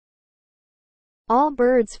All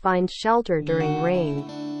birds find shelter during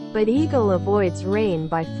rain, but eagle avoids rain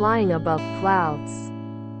by flying above clouds.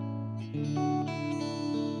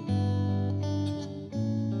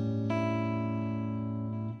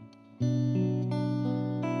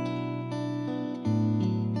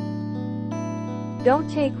 Don't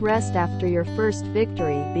take rest after your first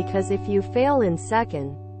victory, because if you fail in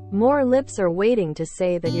second, more lips are waiting to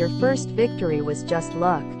say that your first victory was just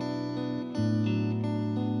luck.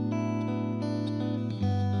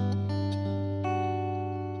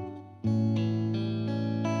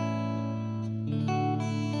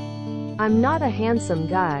 I'm not a handsome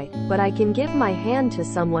guy, but I can give my hand to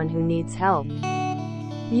someone who needs help.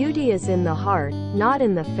 Beauty is in the heart, not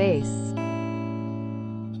in the face.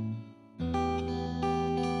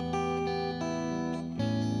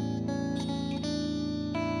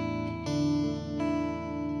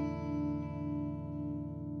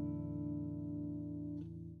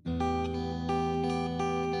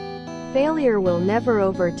 Failure will never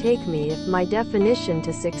overtake me if my definition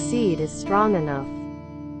to succeed is strong enough.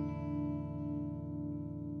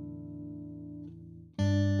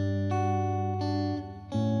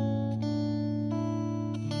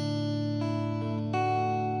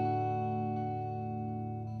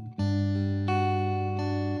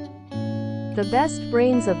 The best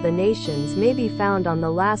brains of the nations may be found on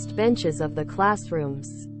the last benches of the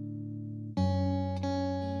classrooms.